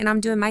thing and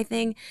I'm doing my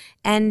thing.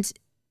 And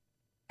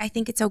I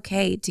think it's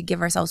okay to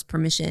give ourselves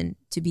permission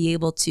to be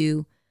able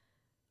to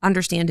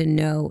understand and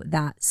know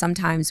that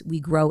sometimes we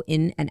grow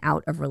in and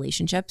out of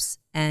relationships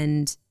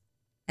and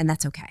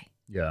that's okay.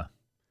 Yeah.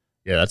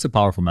 Yeah, that's a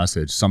powerful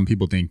message. Some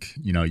people think,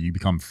 you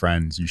become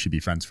friends, you should be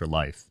friends for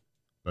life.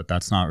 But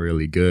that's not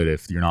really good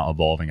if you're not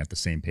evolving at the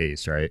same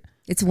pace, right?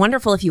 It's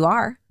wonderful if you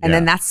are. And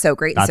then that's so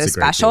great and so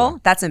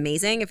special. That's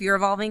amazing if you're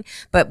evolving.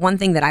 But one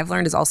thing that I've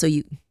learned is also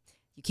you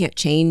can't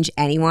change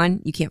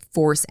anyone. You can't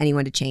force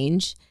anyone to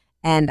change.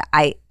 And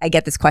I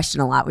get this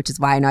question a lot, which is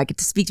why I know I get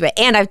to speak to it.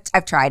 And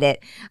I've tried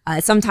it.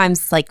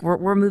 Sometimes like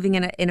we're moving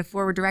in a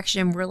forward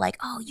direction. We're like,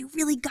 oh, you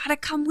really got to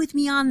come with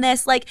me on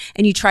this. Like,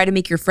 and you try to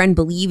make your friend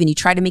believe and you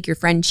try to make your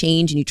friend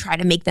change and you try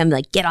to make them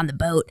like get on the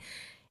boat.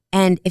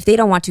 And if they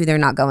don't want to, they're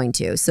not going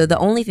to. So the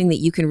only thing that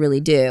you can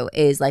really do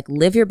is like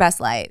live your best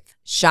life,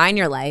 shine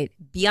your light,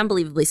 be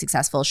unbelievably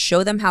successful,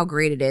 show them how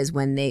great it is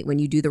when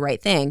you do the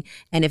right thing.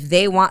 And if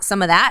they want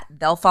some of that,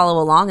 they'll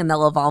follow along and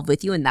they'll evolve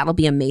with you and that'll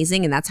be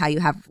amazing. And that's how you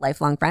have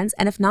lifelong friends.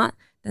 And if not,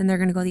 then they're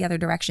going to go the other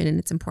direction and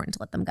it's important to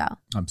let them go.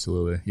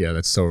 Absolutely. Yeah,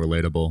 that's so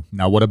relatable.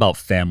 Now, what about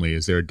family?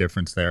 Is there a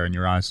difference there in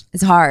your eyes?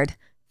 It's hard.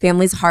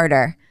 Family's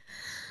harder.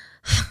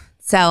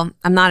 So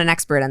I'm not an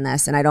expert on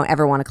this and I don't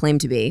ever want to claim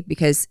to be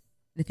because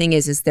the thing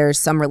is there's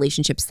some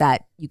relationships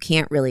that you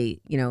can't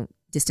really,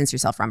 distance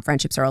yourself from.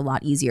 Friendships are a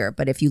lot easier.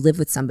 But if you live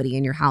with somebody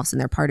in your house and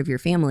they're part of your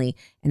family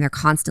and they're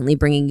constantly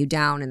bringing you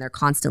down and they're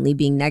constantly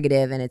being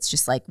negative and it's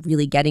just like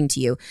really getting to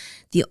you,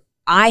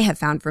 I have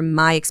found from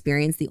my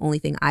experience, the only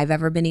thing I've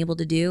ever been able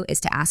to do is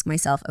to ask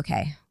myself,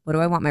 okay, what do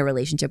I want my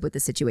relationship with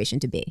this situation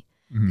to be?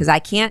 Because I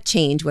can't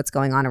change what's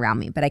going on around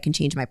me, but I can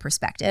change my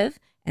perspective.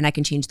 And I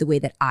can change the way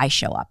that I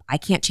show up. I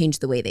can't change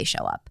the way they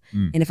show up.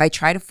 And if I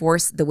try to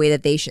force the way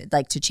that they should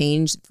like to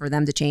change for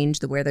them to change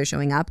the way they're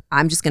showing up,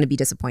 I'm just going to be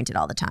disappointed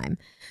all the time.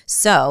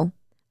 So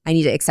I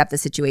need to accept the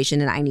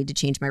situation and I need to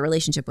change my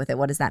relationship with it.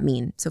 What does that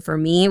mean? So for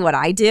me, what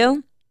I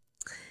do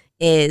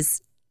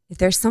is if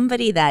there's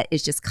somebody that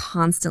is just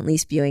constantly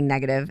spewing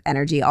negative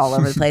energy all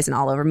over the place and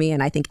all over me,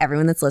 and I think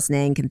everyone that's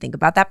listening can think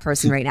about that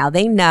person right now,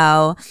 they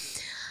know.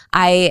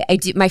 I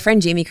do. My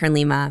friend Jamie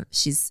Kern-Lima,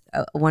 she's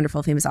a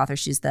wonderful, famous author.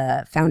 She's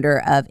the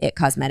founder of It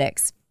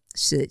Cosmetics.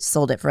 She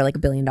sold it for like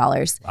 $1 billion.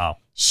 Wow.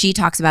 She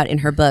talks about in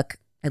her book,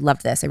 I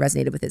loved this. I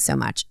resonated with it so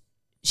much.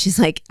 She's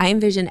like, I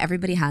envision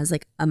everybody has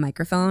like a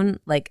microphone,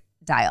 like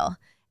dial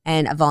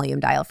and a volume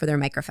dial for their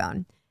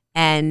microphone.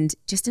 And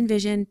just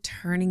envision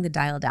turning the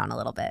dial down a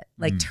little bit,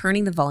 like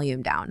turning the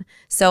volume down.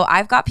 So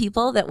I've got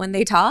people that when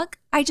they talk,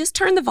 I just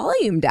turn the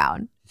volume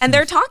down. And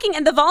they're talking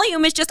and the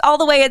volume is just all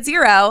the way at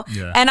 0.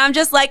 Yeah. And I'm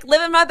just like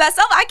living my best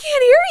self. I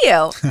can't hear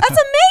you. That's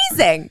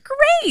amazing.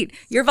 Great.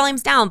 Your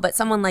volume's down. But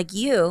someone like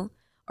you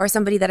or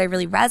somebody that I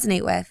really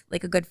resonate with,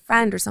 like a good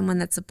friend or someone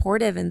that's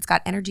supportive and it's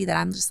got energy that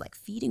I'm just like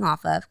feeding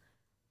off of,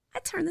 I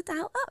turn the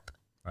dial up.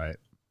 Right.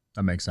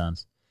 That makes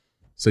sense.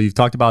 So you've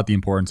talked about the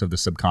importance of the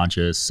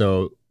subconscious.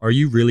 So are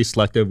you really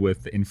selective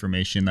with the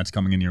information that's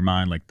coming in your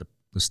mind, like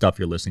the stuff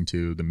you're listening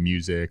to, the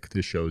music,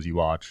 the shows you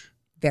watch?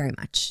 Very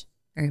much.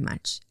 Very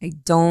much. I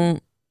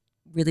don't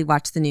really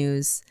watch the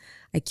news.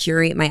 I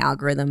curate my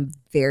algorithm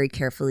very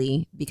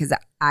carefully because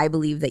I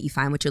believe that you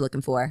find what you're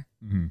looking for.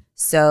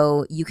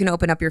 So you can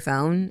open up your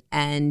phone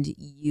and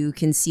you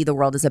can see the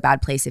world as a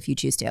bad place if you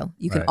choose to.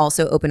 You can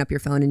also open up your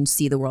phone and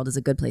see the world as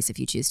a good place if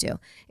you choose to.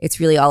 It's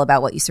really all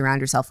about what you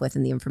surround yourself with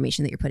and the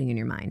information that you're putting in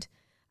your mind.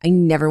 I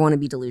never want to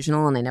be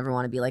delusional and I never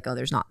want to be like, oh,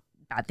 there's not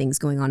bad things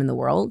going on in the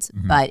world.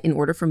 But in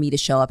order for me to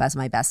show up as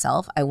my best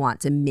self, I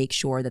want to make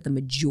sure that the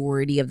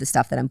majority of the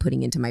stuff that I'm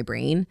putting into my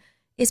brain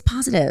is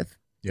positive.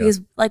 Yeah.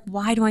 Because like,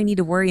 why do I need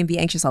to worry and be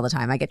anxious all the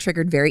time? I get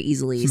triggered very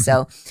easily.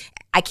 So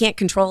I can't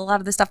control a lot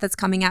of the stuff that's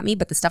coming at me,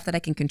 but the stuff that I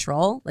can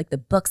control, like the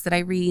books that I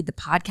read, the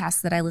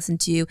podcasts that I listen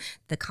to,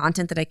 the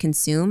content that I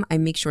consume, I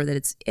make sure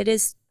that it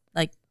is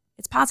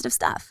positive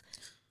stuff.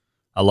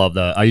 I love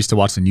that. I used to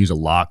watch the news a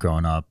lot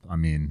growing up. I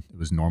mean, it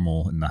was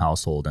normal in the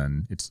household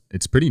and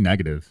it's pretty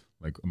negative,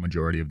 like a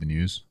majority of the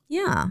news.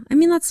 Yeah. I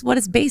mean, that's what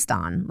it's based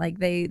on. Like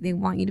they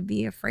want you to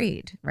be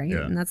afraid, right?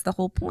 Yeah. And that's the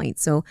whole point.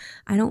 So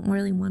I don't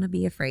really want to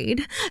be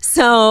afraid.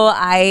 So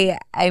I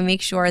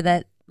make sure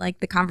that like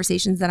the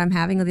conversations that I'm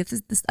having,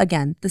 this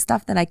again, the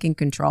stuff that I can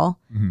control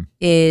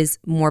is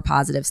more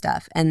positive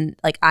stuff. And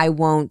like I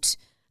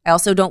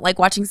also don't like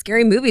watching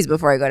scary movies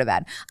before I go to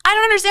bed. I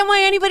don't understand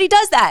why anybody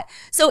does that.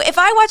 So if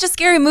I watch a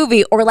scary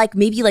movie or like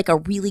maybe like a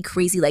really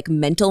crazy like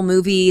mental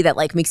movie that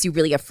like makes you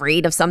really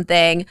afraid of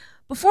something,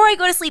 before I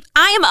go to sleep,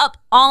 I am up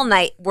all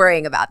night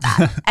worrying about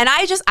that. And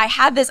I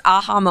had this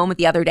aha moment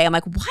the other day. I'm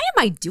like, why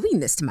am I doing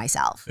this to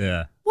myself?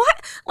 Yeah.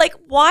 What? Like,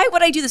 why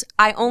would I do this?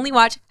 I only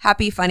watch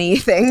happy, funny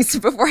things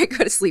before I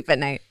go to sleep at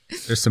night.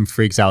 There's some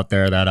freaks out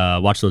there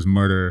that watch those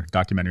murder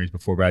documentaries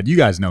before bed. You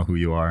guys know who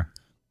you are.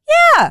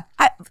 Yeah.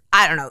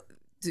 I don't know.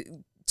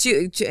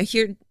 To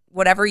hear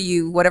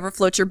whatever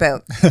floats your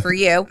boat for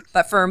you.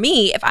 But for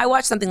me, if I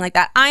watch something like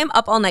that, I'm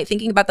up all night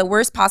thinking about the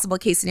worst possible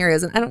case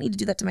scenarios, and I don't need to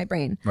do that to my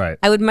brain. Right.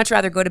 I would much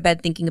rather go to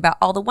bed thinking about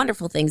all the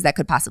wonderful things that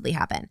could possibly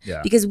happen.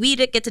 Yeah. Because we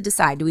get to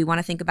decide, do we want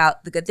to think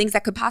about the good things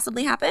that could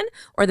possibly happen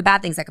or the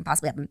bad things that could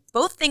possibly happen?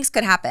 Both things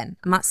could happen.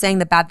 I'm not saying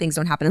that bad things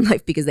don't happen in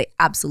life, because they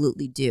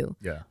absolutely do.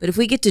 Yeah. But if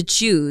we get to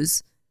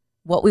choose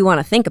what we want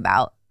to think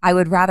about, I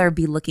would rather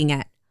be looking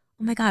at,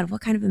 oh my God, what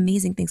kind of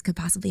amazing things could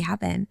possibly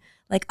happen?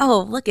 Like,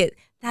 oh, look at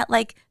that,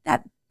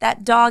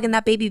 that dog and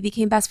that baby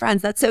became best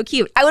friends. That's so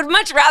cute. I would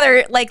much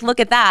rather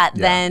look at that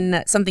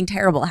than something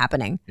terrible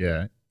happening.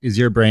 Yeah. Is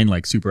your brain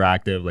super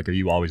active? Are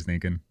you always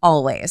thinking?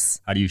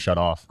 Always. How do you shut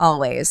off?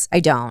 Always.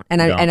 I don't.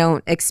 And I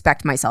don't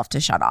expect myself to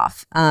shut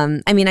off.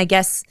 I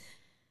guess,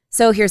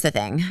 so here's the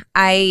thing.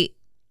 I'm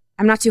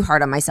not too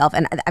hard on myself,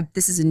 and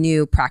this is a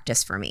new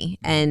practice for me.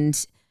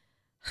 And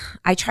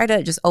I try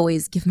to just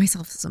always give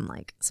myself some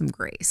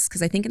grace,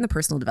 because I think in the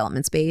personal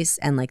development space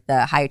and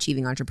the high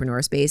achieving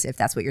entrepreneur space, if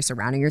that's what you're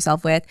surrounding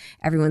yourself with,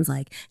 everyone's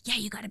like, yeah,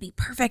 you got to be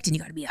perfect and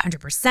you got to be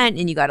 100%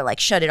 and you got to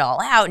shut it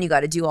all out and you got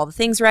to do all the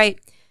things right.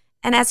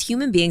 And as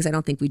human beings, I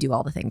don't think we do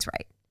all the things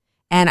right.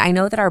 And I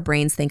know that our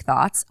brains think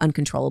thoughts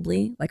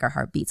uncontrollably, like our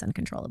heart beats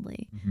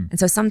uncontrollably. Mm-hmm. And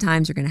so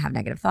sometimes you're going to have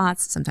negative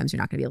thoughts. Sometimes you're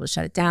not going to be able to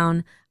shut it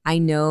down. I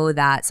know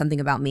that something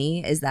about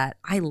me is that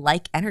I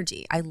like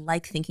energy. I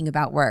like thinking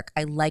about work.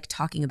 I like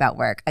talking about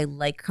work. I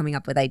like coming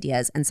up with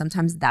ideas. And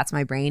sometimes that's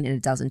my brain and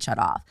it doesn't shut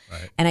off.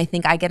 Right. And I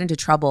think I get into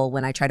trouble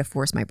when I try to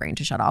force my brain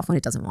to shut off when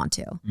it doesn't want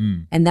to.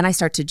 And then I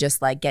start to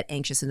just get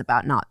anxious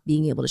about not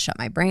being able to shut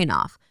my brain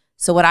off.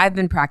 So what I've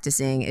been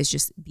practicing is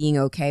just being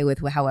okay with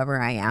however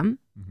I am,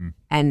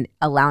 and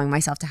allowing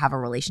myself to have a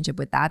relationship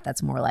with that.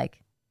 That's more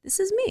this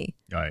is me.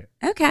 Right.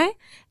 Okay.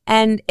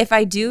 And if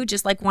I do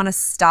just want to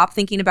stop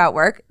thinking about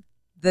work,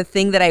 the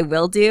thing that I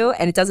will do,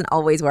 and it doesn't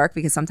always work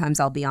because sometimes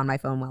I'll be on my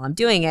phone while I'm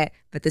doing it,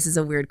 but this is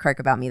a weird quirk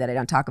about me that I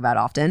don't talk about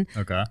often.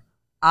 Okay.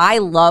 I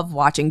love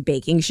watching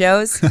baking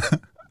shows.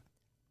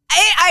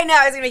 I know,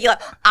 it's going to make you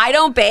laugh. I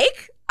don't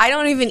bake. I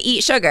don't even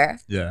eat sugar.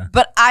 Yeah.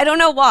 But I don't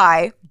know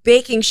why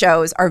baking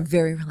shows are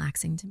very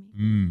relaxing to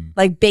me.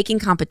 Baking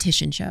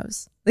competition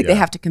shows. They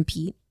have to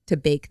compete to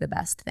bake the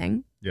best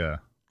thing. Yeah.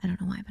 I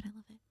don't know why, but I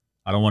love it.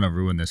 I don't want to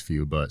ruin this for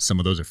you, but some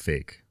of those are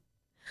fake.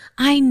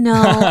 I know.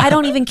 I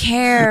don't even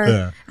care.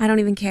 Yeah. I don't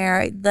even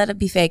care. Let it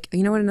be fake.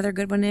 You know what another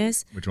good one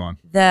is? Which one?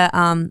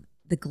 The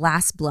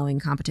glass blowing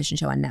competition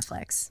show on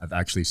Netflix. I've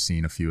actually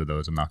seen a few of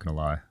those. I'm not going to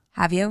lie.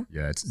 Have you?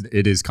 Yeah,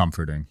 it is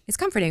comforting. It's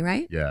comforting,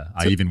 right? Yeah.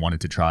 I even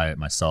wanted to try it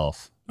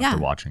myself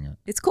after watching it.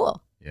 It's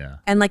cool. Yeah.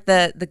 And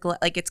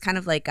it's kind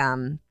of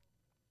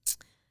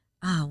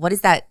what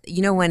is that?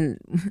 You know when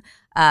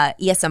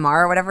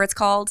ESMR or whatever it's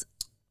called?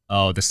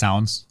 Oh, the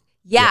sounds?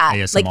 Yeah.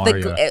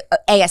 ASMR,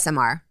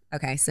 ASMR.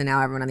 Okay, so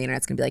now everyone on the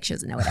internet's gonna be she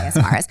doesn't know what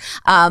ASMR is.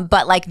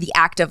 But the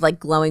act of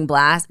glowing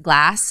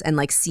glass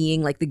and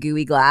seeing the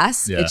gooey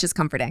glass, it's just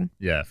comforting.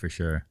 Yeah, for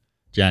sure.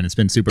 Jen, it's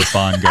been super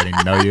fun getting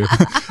to know you.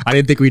 I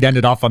didn't think we'd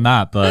ended off on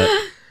that, but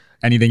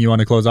anything you want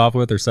to close off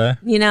with or say?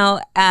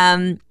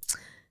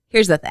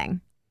 Here's the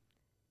thing.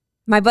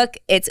 My book,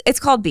 it's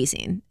called Be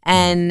Seen,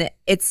 and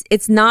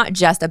it's not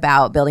just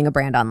about building a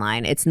brand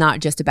online. It's not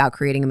just about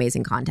creating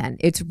amazing content.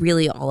 It's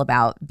really all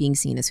about being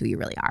seen as who you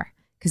really are.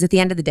 Because at the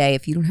end of the day,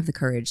 if you don't have the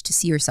courage to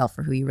see yourself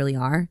for who you really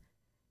are,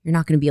 you're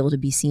not going to be able to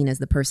be seen as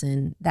the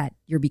person that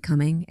you're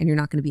becoming, and you're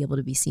not going to be able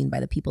to be seen by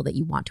the people that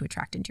you want to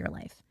attract into your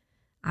life.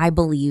 I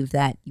believe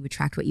that you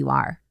attract what you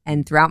are.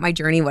 And throughout my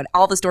journey,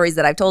 all the stories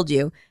that I've told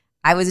you,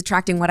 I was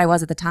attracting what I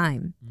was at the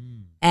time.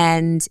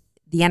 And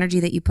the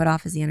energy that you put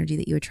off is the energy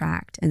that you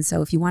attract. And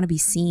so if you want to be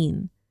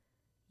seen,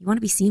 you want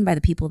to be seen by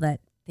the people that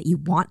you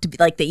want to be,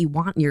 that you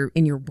want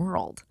in your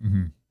world.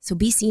 So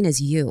be seen as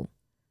you.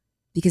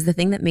 Because the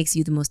thing that makes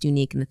you the most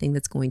unique and the thing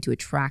that's going to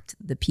attract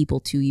the people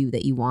to you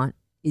that you want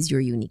is your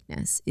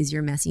uniqueness, is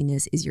your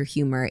messiness, is your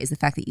humor, is the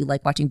fact that you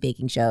like watching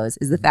baking shows,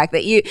 is the fact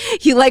that you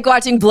like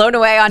watching Blown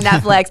Away on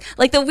Netflix,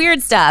 the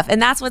weird stuff.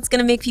 And that's what's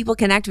going to make people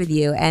connect with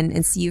you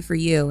and see you for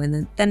you.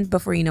 And then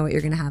before you know it,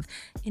 you're going to have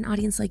an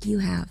audience like you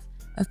have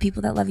of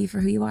people that love you for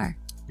who you are.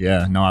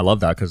 Yeah, no, I love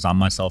that because I'm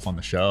myself on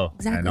the show.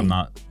 Exactly. And I'm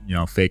not,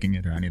 faking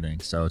it or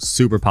anything. So it's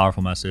super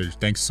powerful message.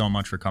 Thanks so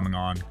much for coming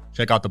on.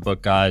 Check out the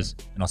book, guys,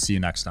 and I'll see you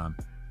next time.